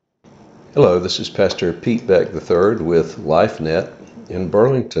Hello, this is Pastor Pete Beck III with LifeNet in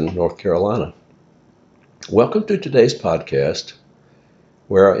Burlington, North Carolina. Welcome to today's podcast,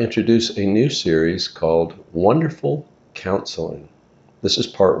 where I introduce a new series called Wonderful Counseling. This is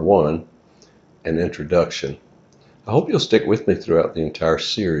part one, an introduction. I hope you'll stick with me throughout the entire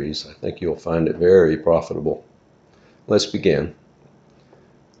series. I think you'll find it very profitable. Let's begin.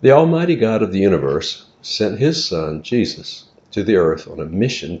 The Almighty God of the universe sent His Son, Jesus, to the earth on a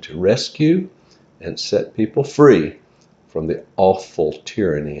mission to rescue and set people free from the awful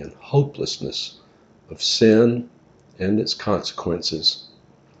tyranny and hopelessness of sin and its consequences.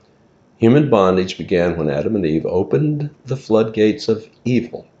 Human bondage began when Adam and Eve opened the floodgates of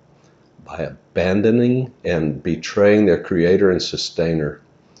evil by abandoning and betraying their Creator and Sustainer,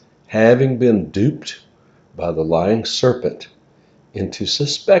 having been duped by the lying serpent into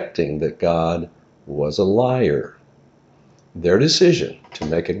suspecting that God was a liar. Their decision to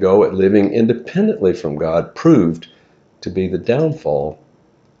make a go at living independently from God proved to be the downfall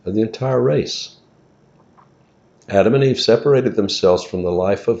of the entire race. Adam and Eve separated themselves from the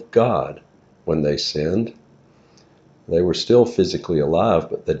life of God when they sinned. They were still physically alive,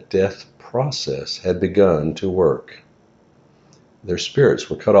 but the death process had begun to work. Their spirits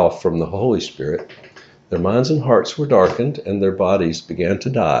were cut off from the Holy Spirit. Their minds and hearts were darkened, and their bodies began to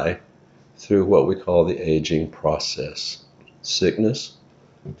die through what we call the aging process. Sickness,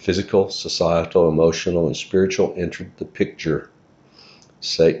 physical, societal, emotional, and spiritual entered the picture.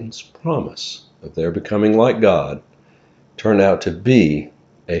 Satan's promise of their becoming like God turned out to be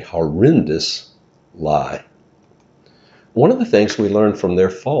a horrendous lie. One of the things we learn from their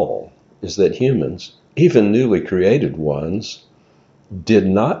fall is that humans, even newly created ones, did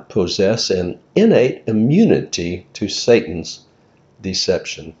not possess an innate immunity to Satan's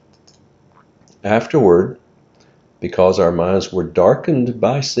deception. Afterward, because our minds were darkened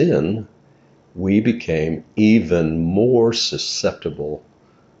by sin, we became even more susceptible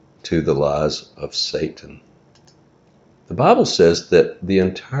to the lies of Satan. The Bible says that the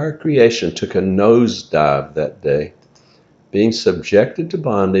entire creation took a nosedive that day, being subjected to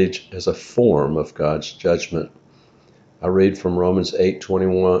bondage as a form of God's judgment. I read from Romans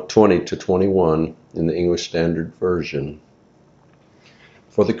 8:20-21 in the English Standard Version.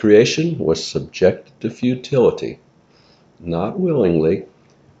 For the creation was subjected to futility, not willingly,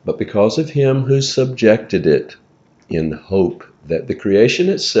 but because of Him who subjected it, in hope that the creation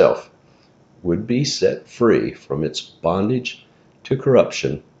itself would be set free from its bondage to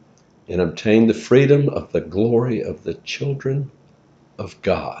corruption and obtain the freedom of the glory of the children of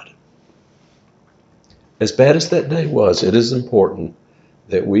God. As bad as that day was, it is important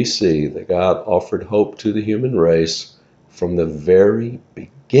that we see that God offered hope to the human race from the very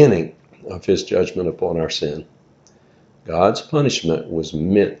beginning of His judgment upon our sin. God's punishment was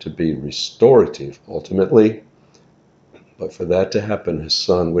meant to be restorative, ultimately, but for that to happen, His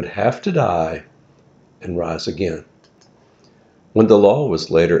Son would have to die and rise again. When the law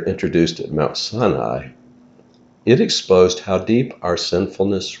was later introduced at Mount Sinai, it exposed how deep our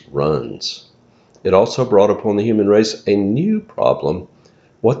sinfulness runs. It also brought upon the human race a new problem,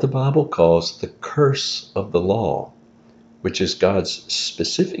 what the Bible calls the curse of the law, which is God's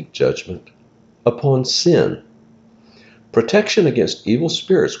specific judgment upon sin. Protection against evil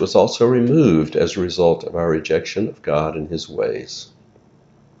spirits was also removed as a result of our rejection of God and His ways.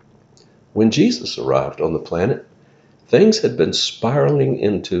 When Jesus arrived on the planet, things had been spiraling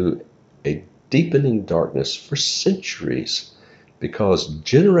into a deepening darkness for centuries because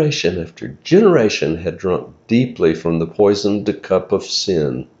generation after generation had drunk deeply from the poisoned cup of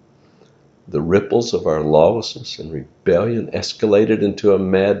sin. The ripples of our lawlessness and rebellion escalated into a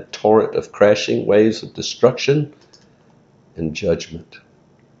mad torrent of crashing waves of destruction and judgment.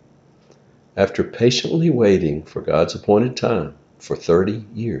 After patiently waiting for God's appointed time for 30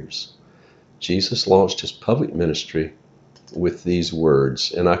 years, Jesus launched His public ministry with these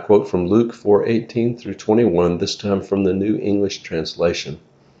words, and I quote from Luke 4:18-21, this time from the New English Translation.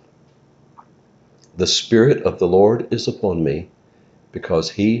 The Spirit of the Lord is upon me,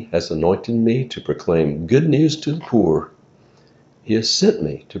 because He has anointed me to proclaim good news to the poor. He has sent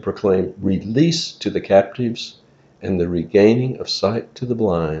me to proclaim release to the captives and the regaining of sight to the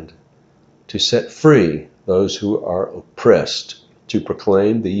blind, to set free those who are oppressed, to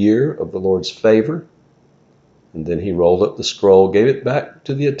proclaim the year of the Lord's favor. And then He rolled up the scroll, gave it back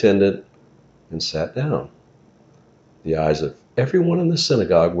to the attendant, and sat down. The eyes of everyone in the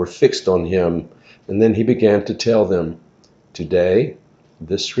synagogue were fixed on Him, and then He began to tell them, "Today,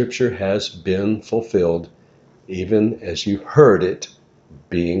 this scripture has been fulfilled, even as you heard it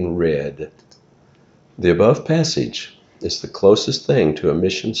being read." The above passage is the closest thing to a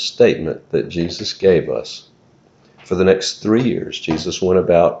mission statement that Jesus gave us. For the next 3 years, Jesus went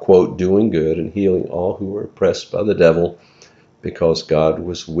about, quote, doing good and healing all who were oppressed by the devil because God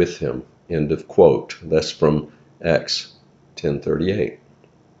was with him, end of quote. That's from Acts 10:38.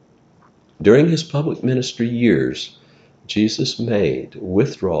 During his public ministry years, Jesus made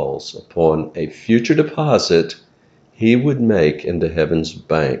withdrawals upon a future deposit he would make into heaven's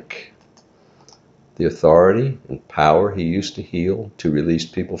bank. The authority and power he used to heal, to release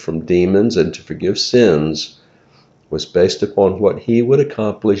people from demons, and to forgive sins was based upon what he would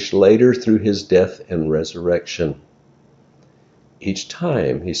accomplish later through his death and resurrection. Each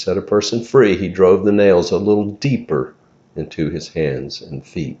time he set a person free, he drove the nails a little deeper into his hands and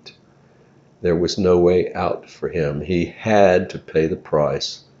feet. There was no way out for him. He had to pay the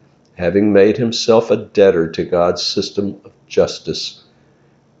price, having made himself a debtor to God's system of justice,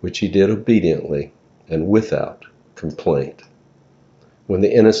 which he did obediently and without complaint. When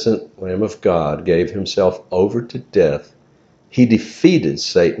the innocent Lamb of God gave himself over to death, he defeated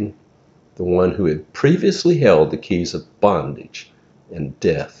Satan, the one who had previously held the keys of bondage and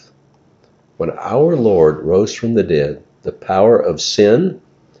death. When our Lord rose from the dead, the power of sin,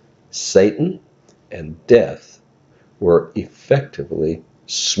 Satan, and death were effectively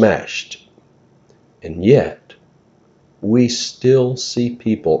smashed. And yet, we still see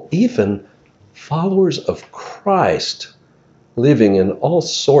people, even followers of Christ, living in all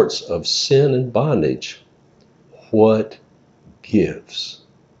sorts of sin and bondage. What gives?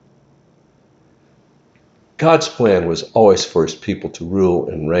 God's plan was always for his people to rule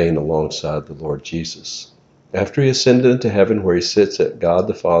and reign alongside the Lord Jesus. After he ascended into heaven where he sits at God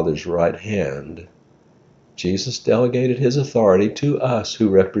the Father's right hand, Jesus delegated his authority to us who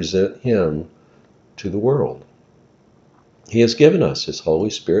represent him to the world. He has given us his Holy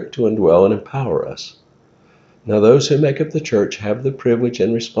Spirit to indwell and empower us. Now those who make up the church have the privilege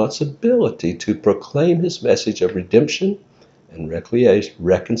and responsibility to proclaim his message of redemption and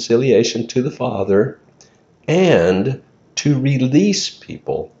reconciliation to the Father, and to release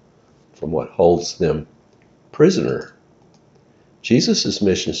people from what holds them prisoner. Jesus'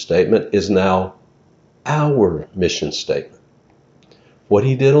 mission statement is now our mission statement. What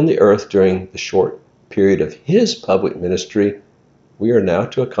he did on the earth during the short period of his public ministry, we are now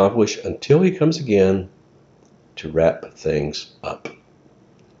to accomplish until he comes again to wrap things up.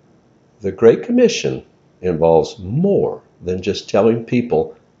 The Great Commission involves more than just telling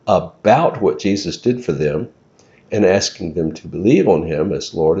people about what Jesus did for them and asking them to believe on him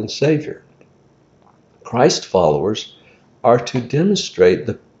as Lord and Savior. Christ followers are to demonstrate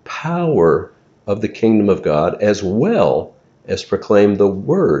the power of the kingdom of God as well as proclaim the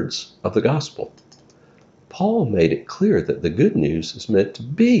words of the gospel. Paul made it clear that the good news is meant to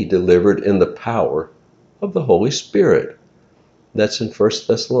be delivered in the power of the Holy Spirit. That's in 1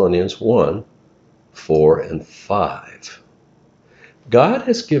 Thessalonians 1, 4, and 5. God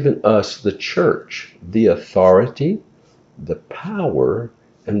has given us, the church, the authority, the power,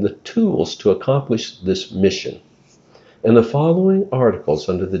 and the tools to accomplish this mission. In the following articles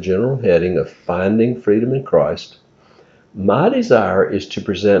under the general heading of Finding Freedom in Christ, my desire is to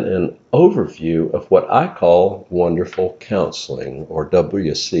present an overview of what I call wonderful counseling, or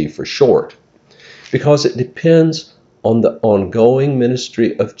WC for short, because it depends on the ongoing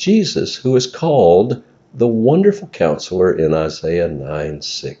ministry of Jesus, who is called the Wonderful Counselor in Isaiah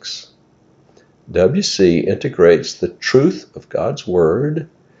 9:6. WC integrates the truth of God's Word,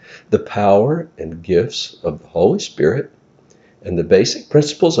 the power and gifts of the Holy Spirit, and the basic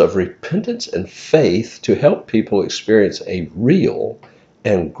principles of repentance and faith to help people experience a real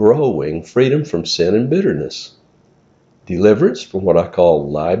and growing freedom from sin and bitterness, deliverance from what I call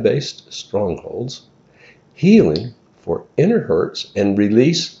lie-based strongholds, healing for inner hurts, and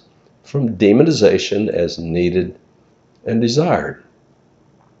release from demonization as needed and desired.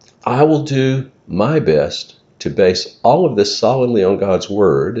 I will do my best to base all of this solidly on God's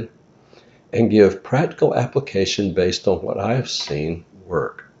Word and give practical application based on what I have seen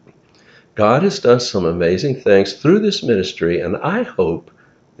work. God has done some amazing things through this ministry, and I hope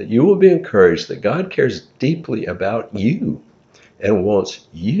that you will be encouraged that God cares deeply about you and wants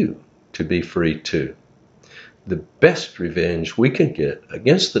you to be free too. The best revenge we can get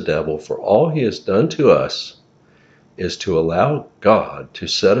against the devil for all he has done to us is to allow God to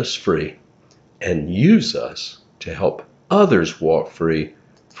set us free and use us to help others walk free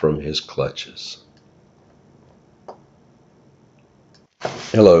from his clutches.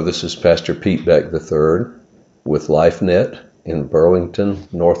 Hello, this is Pastor Pete Beck III with LifeNet in Burlington,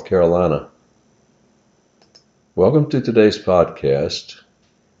 North Carolina. Welcome to today's podcast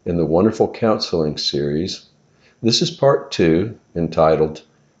in the Wonderful Counseling series This is part 2, entitled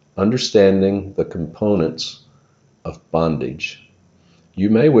Understanding the Components of Bondage.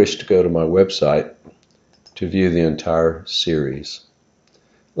 You may wish to go to my website to view the entire series.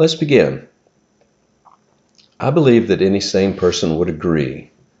 Let's begin. I believe that any sane person would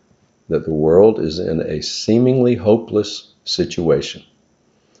agree that the world is in a seemingly hopeless situation.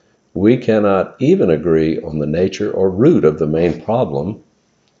 We cannot even agree on the nature or root of the main problem,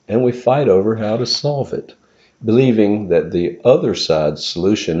 and we fight over how to solve it, believing that the other side's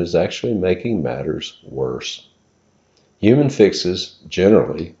solution is actually making matters worse. Human fixes,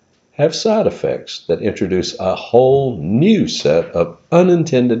 generally, have side effects that introduce a whole new set of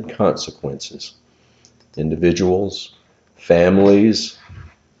unintended consequences. Individuals, families,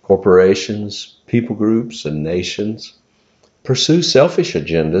 corporations, people groups, and nations pursue selfish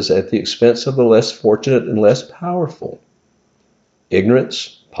agendas at the expense of the less fortunate and less powerful.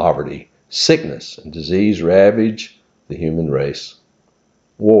 Ignorance, poverty, sickness, and disease ravage the human race.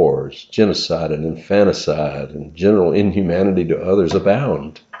 Wars, genocide, and infanticide, and general inhumanity to others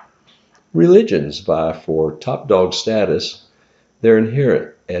abound. Religions vie for top dog status, their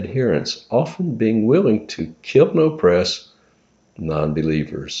adherents often being willing to kill and oppress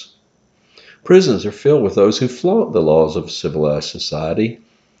non-believers. Prisons are filled with those who flaunt the laws of civilized society,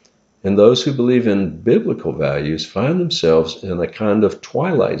 and those who believe in biblical values find themselves in a kind of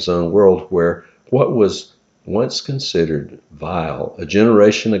twilight zone world where what was once considered vile a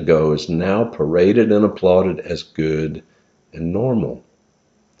generation ago is now paraded and applauded as good and normal.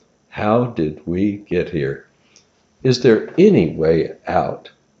 How did we get here? Is there any way out,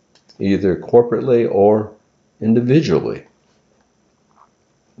 either corporately or individually?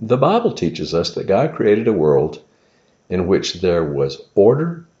 The Bible teaches us that God created a world in which there was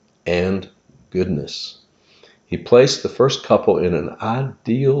order and goodness. He placed the first couple in an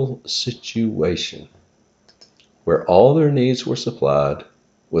ideal situation where all their needs were supplied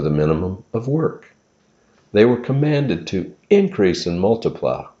with a minimum of work. They were commanded to increase and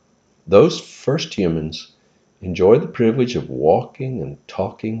multiply. Those first humans enjoyed the privilege of walking and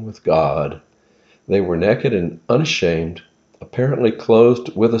talking with God. They were naked and unashamed, apparently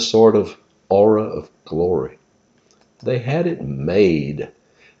clothed with a sort of aura of glory. They had it made,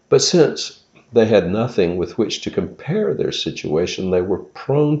 but since they had nothing with which to compare their situation, they were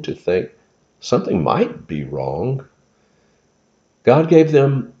prone to think something might be wrong. God gave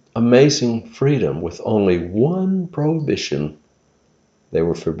them amazing freedom with only one prohibition. They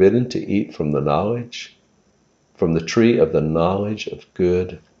were forbidden to eat from the tree of the knowledge of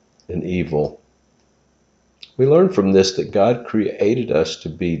good and evil. We learn from this that God created us to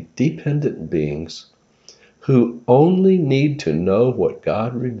be dependent beings who only need to know what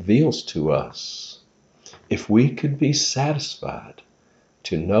God reveals to us. If we could be satisfied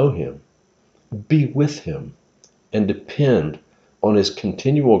to know Him, be with Him, and depend on His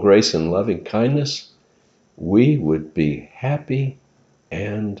continual grace and loving kindness, we would be happy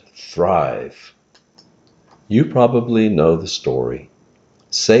and thrive. You probably know the story.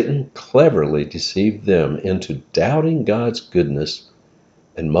 Satan cleverly deceived them into doubting God's goodness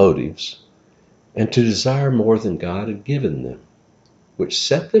and motives, and to desire more than God had given them, which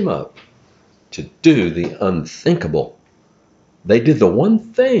set them up to do the unthinkable. They did the one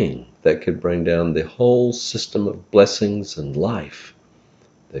thing that could bring down the whole system of blessings and life.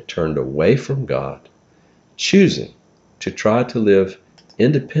 They turned away from God, choosing to try to live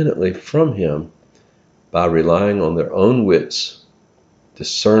independently from Him by relying on their own wits,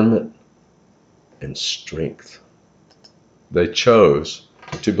 discernment, and strength. They chose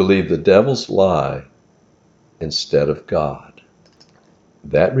to believe the devil's lie instead of God.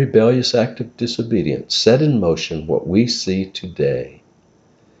 That rebellious act of disobedience set in motion what we see today.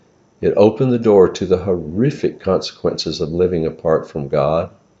 It opened the door to the horrific consequences of living apart from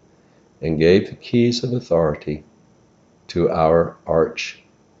God and gave the keys of authority to our arch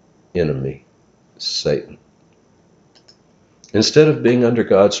enemy, Satan. Instead of being under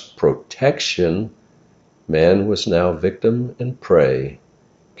God's protection, man was now victim and prey,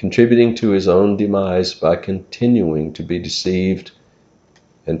 contributing to his own demise by continuing to be deceived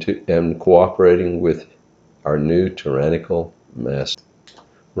and cooperating with our new tyrannical master.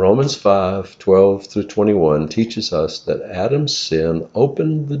 Romans 5:12-21 teaches us that Adam's sin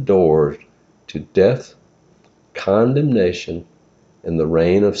opened the door to death, condemnation, and the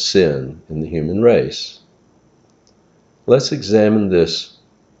reign of sin in the human race. Let's examine this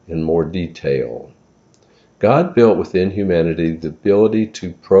in more detail. God built within humanity the ability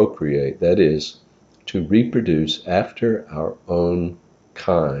to procreate, that is, to reproduce after our own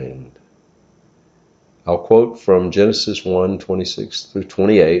kind. I'll quote from Genesis 1:26 through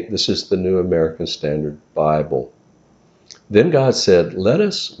 28. This is the New American Standard Bible. Then God said, "Let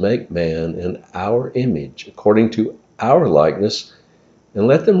us make man in our image, according to our likeness, and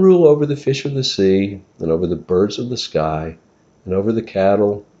let them rule over the fish of the sea, and over the birds of the sky, and over the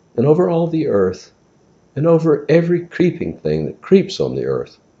cattle, and over all the earth, and over every creeping thing that creeps on the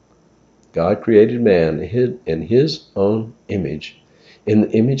earth." God created man in his own image. In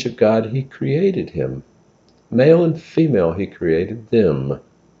the image of God he created him. Male and female he created them.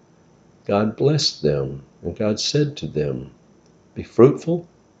 God blessed them, and God said to them, "Be fruitful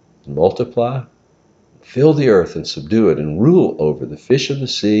and multiply, fill the earth and subdue it, and rule over the fish of the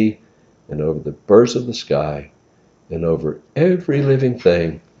sea, and over the birds of the sky, and over every living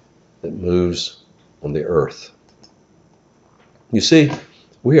thing that moves on the earth." You see,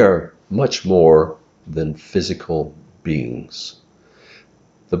 we are much more than physical beings.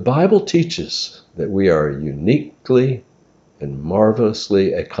 The Bible teaches that we are uniquely and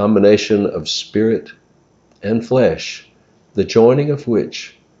marvelously a combination of spirit and flesh, the joining of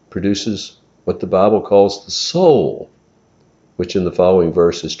which produces what the Bible calls the soul, which in the following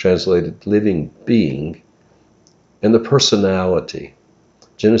verse is translated living being, and the personality.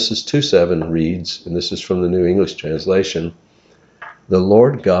 Genesis 2:7 reads, and this is from the New English Translation, "The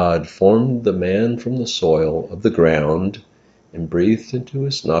Lord God formed the man from the soil of the ground and breathed into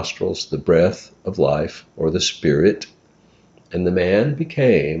his nostrils the breath of life," or the spirit, "and the man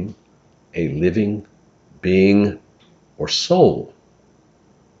became a living being," or soul.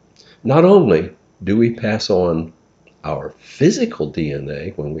 Not only do we pass on our physical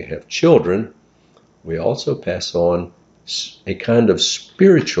DNA when we have children, we also pass on a kind of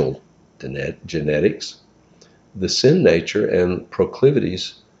spiritual genetics, the sin nature and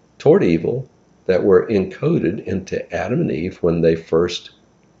proclivities toward evil that were encoded into Adam and Eve when they first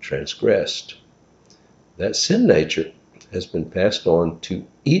transgressed. That sin nature has been passed on to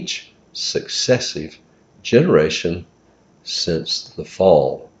each successive generation since the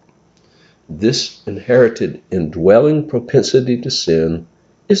fall. This inherited indwelling propensity to sin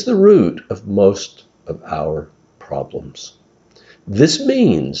is the root of most of our problems. This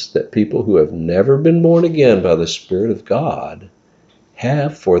means that people who have never been born again by the Spirit of God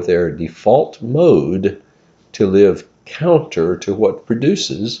have for their default mode to live counter to what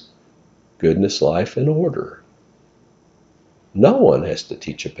produces goodness, life, and order. No one has to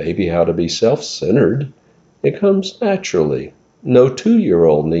teach a baby how to be self-centered. It comes naturally. No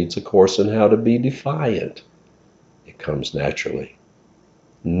 2-year-old needs a course on how to be defiant. It comes naturally.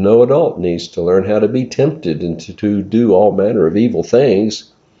 No adult needs to learn how to be tempted and to do all manner of evil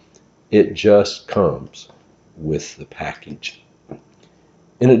things. It just comes with the package.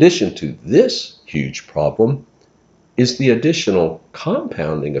 In addition to this huge problem is the additional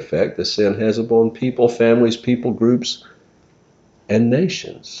compounding effect that sin has upon people, families, people groups, and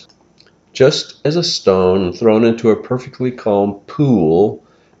nations. Just as a stone thrown into a perfectly calm pool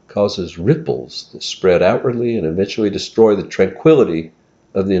causes ripples that spread outwardly and eventually destroy the tranquility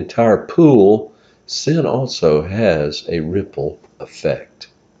of the entire pool, sin also has a ripple effect.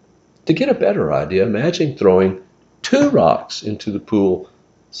 To get a better idea, imagine throwing 2 rocks into the pool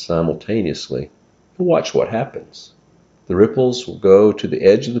simultaneously and watch what happens. The ripples will go to the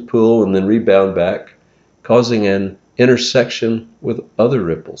edge of the pool and then rebound back, causing an intersection with other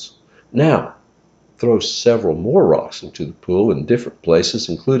ripples. Now, throw several more rocks into the pool in different places,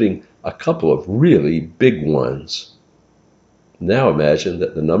 including a couple of really big ones. Now imagine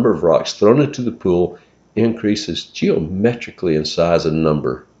that the number of rocks thrown into the pool increases geometrically in size and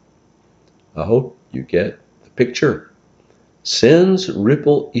number. I hope you get the picture. Sin's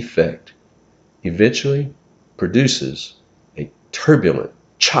ripple effect eventually produces a turbulent,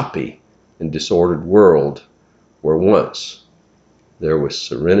 choppy, and disordered world where once there was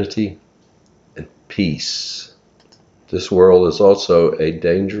serenity and peace. This world is also a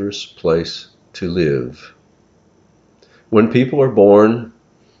dangerous place to live. When people are born,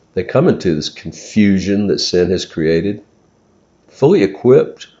 they come into this confusion that sin has created, fully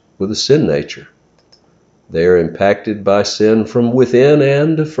equipped with a sin nature. They are impacted by sin from within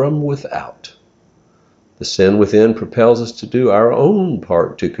and from without. The sin within propels us to do our own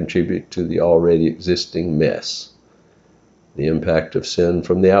part to contribute to the already existing mess. The impact of sin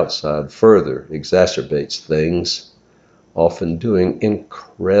from the outside further exacerbates things, often doing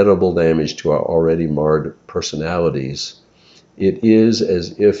incredible damage to our already marred personalities. It is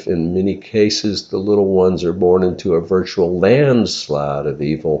as if, in many cases, the little ones are born into a virtual landslide of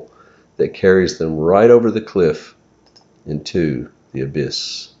evil that carries them right over the cliff into the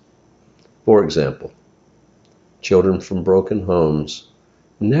abyss. For example, children from broken homes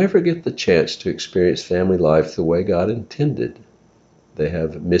never get the chance to experience family life the way God intended. They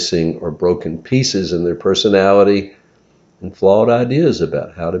have missing or broken pieces in their personality and flawed ideas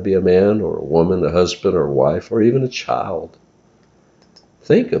about how to be a man or a woman, a husband or a wife, or even a child.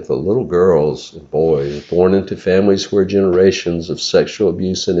 Think of the little girls and boys born into families where generations of sexual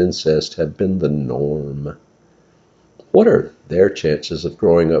abuse and incest have been the norm. What are their chances of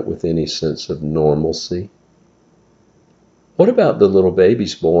growing up with any sense of normalcy? What about the little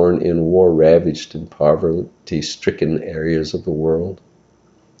babies born in war-ravaged and poverty-stricken areas of the world?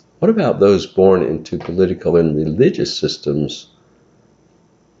 What about those born into political and religious systems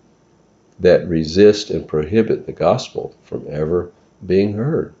that resist and prohibit the gospel from ever being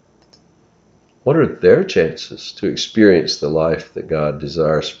heard? What are their chances to experience the life that God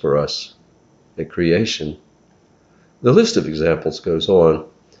desires for us at creation? The list of examples goes on.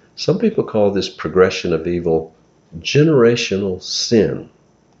 Some people call this progression of evil generational sin.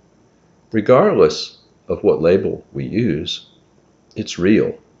 Regardless of what label we use, it's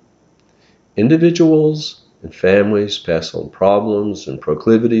real. Individuals and families pass on problems and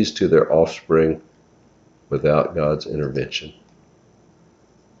proclivities to their offspring without God's intervention.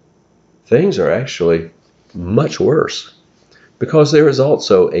 Things are actually much worse because there is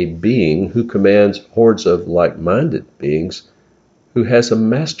also a being who commands hordes of like-minded beings, who has a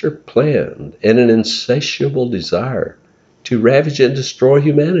master plan and an insatiable desire to ravage and destroy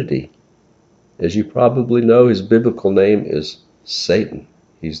humanity. As you probably know, his biblical name is Satan.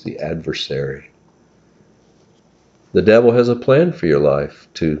 He's the adversary. The devil has a plan for your life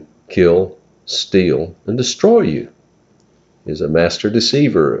to kill, steal, and destroy you. He is a master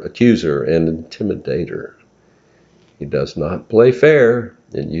deceiver, accuser, and intimidator. He does not play fair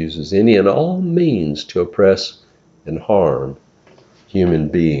and uses any and all means to oppress and harm human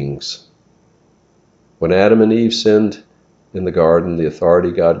beings. When Adam and Eve sinned in the garden, the authority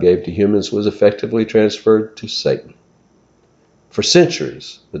God gave to humans was effectively transferred to Satan. For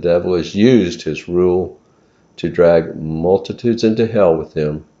centuries, the devil has used his rule to drag multitudes into hell with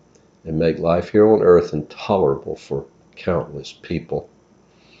him and make life here on earth intolerable for countless people.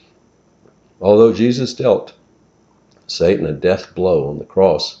 Although Jesus dealt Satan a death blow on the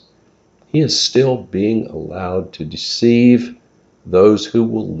cross, he is still being allowed to deceive those who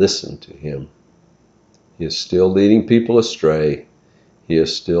will listen to him. He is still leading people astray. He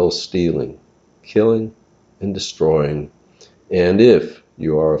is still stealing, killing, and destroying. And if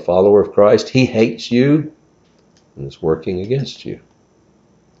you are a follower of Christ, he hates you and is working against you.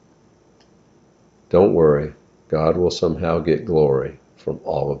 Don't worry, God will somehow get glory from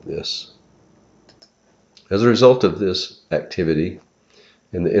all of this. As a result of this activity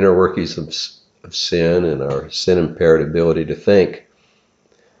and the inner workings of sin and our sin-impaired ability to think,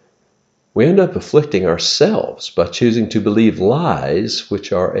 we end up afflicting ourselves by choosing to believe lies,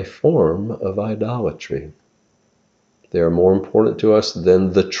 which are a form of idolatry. They are more important to us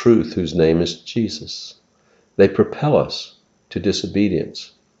than the truth, whose name is Jesus. They propel us to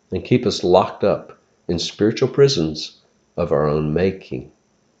disobedience and keep us locked up in spiritual prisons of our own making.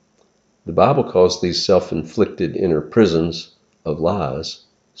 The Bible calls these self-inflicted inner prisons of lies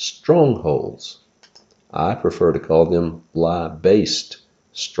strongholds. I prefer to call them lie-based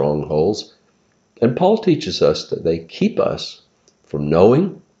strongholds. And Paul teaches us that they keep us from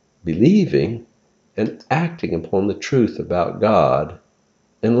knowing, believing, and acting upon the truth about God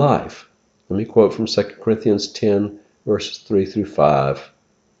and life. Let me quote from 2 Corinthians 10, verses 3 through 5.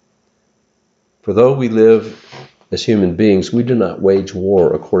 For though we live as human beings, we do not wage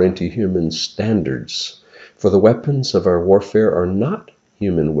war according to human standards. For the weapons of our warfare are not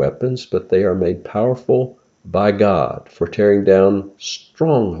human weapons, but they are made powerful by God for tearing down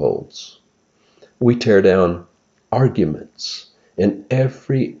strongholds. We tear down arguments and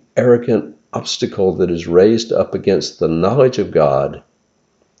every arrogant obstacle that is raised up against the knowledge of God,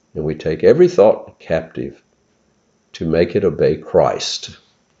 and we take every thought captive to make it obey Christ.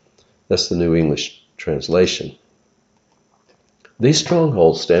 That's the New English translation. These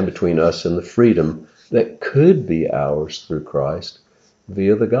strongholds stand between us and the freedom that could be ours through Christ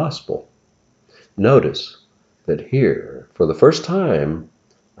via the gospel. Notice that here, for the first time,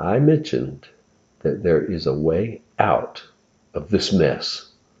 I mentioned that there is a way out of this mess.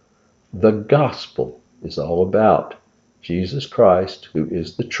 The gospel is all about Jesus Christ, who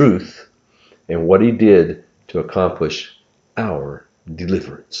is the truth, and what he did to accomplish our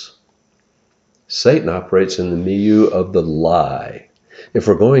deliverance. Satan operates in the milieu of the lie. If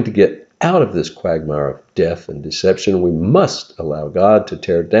we're going to get out of this quagmire of death and deception, we must allow God to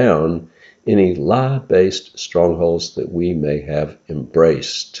tear down any lie-based strongholds that we may have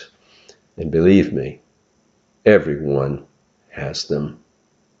embraced. And believe me, everyone has them.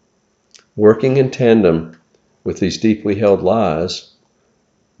 Working in tandem with these deeply held lies,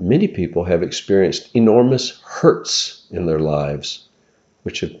 many people have experienced enormous hurts in their lives,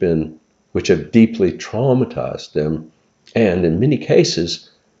 which have deeply traumatized them, and in many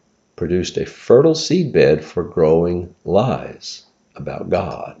cases produced a fertile seedbed for growing lies about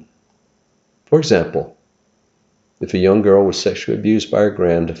God. For example, if a young girl was sexually abused by her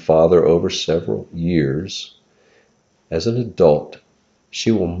grandfather over several years, as an adult, she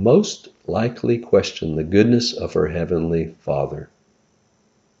will most likely question the goodness of her heavenly Father.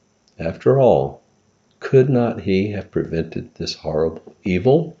 After all, could not He have prevented this horrible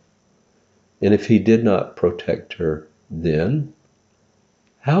evil? And if He did not protect her then,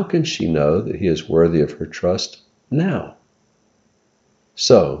 how can she know that He is worthy of her trust now?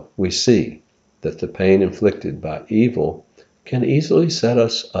 So we see that the pain inflicted by evil can easily set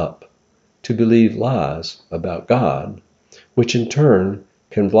us up to believe lies about God, which in turn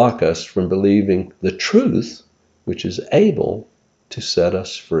can block us from believing the truth, which is able to set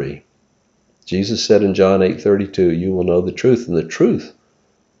us free. Jesus said in John 8:32, "You will know the truth, and the truth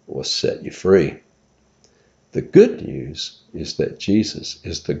will set you free." The good news is that Jesus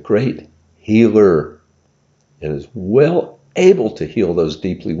is the great healer and is well able to heal those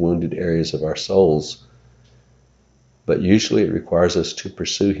deeply wounded areas of our souls. But usually it requires us to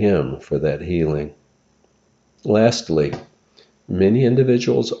pursue Him for that healing. Lastly, many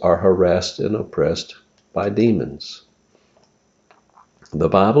individuals are harassed and oppressed by demons. The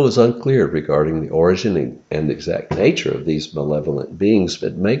Bible is unclear regarding the origin and exact nature of these malevolent beings,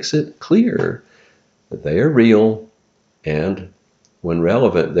 but makes it clear that they are real, and when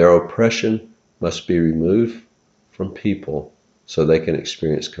relevant, their oppression must be removed from people so they can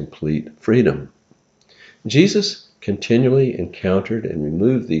experience complete freedom. Jesus continually encountered and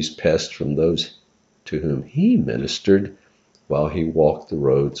removed these pests from those to whom He ministered while He walked the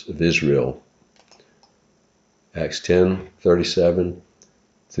roads of Israel. Acts 10:37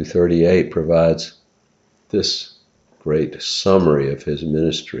 through 38 provides this great summary of His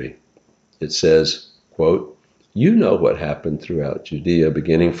ministry. It says, quote, "You know what happened throughout Judea,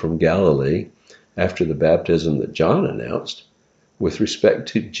 beginning from Galilee, after the baptism that John announced, with respect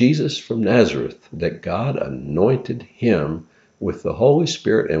to Jesus from Nazareth, that God anointed Him with the Holy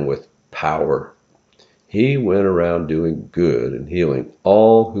Spirit and with power. He went around doing good and healing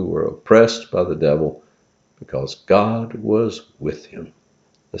all who were oppressed by the devil, because God was with Him."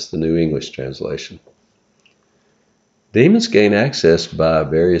 That's the New English translation. Demons gain access by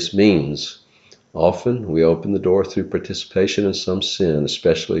various means. Often we open the door through participation in some sin,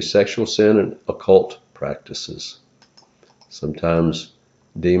 especially sexual sin and occult practices. Sometimes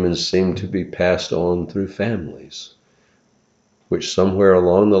demons seem to be passed on through families, which somewhere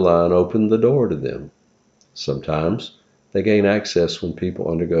along the line opened the door to them. Sometimes they gain access when people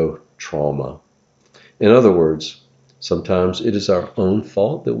undergo trauma. In other words, sometimes it is our own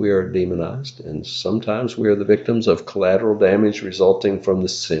fault that we are demonized, and sometimes we are the victims of collateral damage resulting from the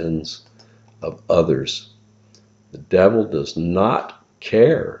sins of others. The devil does not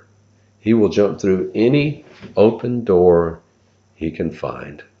care. He will jump through any open door he can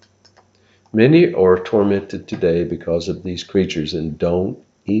find. Many are tormented today because of these creatures and don't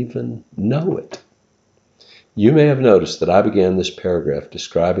even know it. You may have noticed that I began this paragraph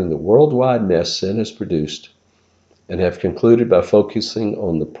describing the worldwide mess sin has produced, and have concluded by focusing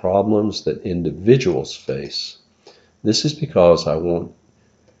on the problems that individuals face. This is because I want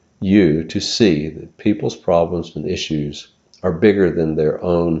you to see that people's problems and issues are bigger than their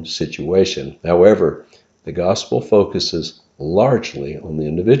own situation. However, the gospel focuses largely on the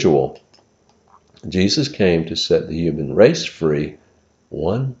individual. Jesus came to set the human race free,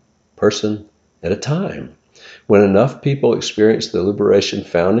 one person at a time. When enough people experience the liberation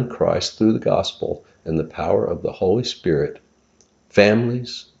found in Christ through the gospel and the power of the Holy Spirit,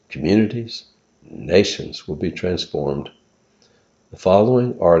 families, communities, nations will be transformed. The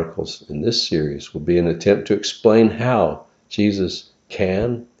following articles in this series will be an attempt to explain how Jesus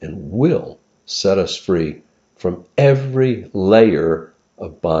can and will set us free from every layer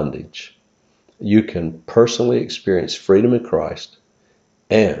of bondage. You can personally experience freedom in Christ,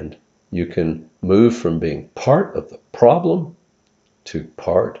 and you can move from being part of the problem to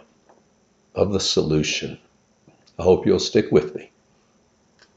part of the solution. I hope you'll stick with me.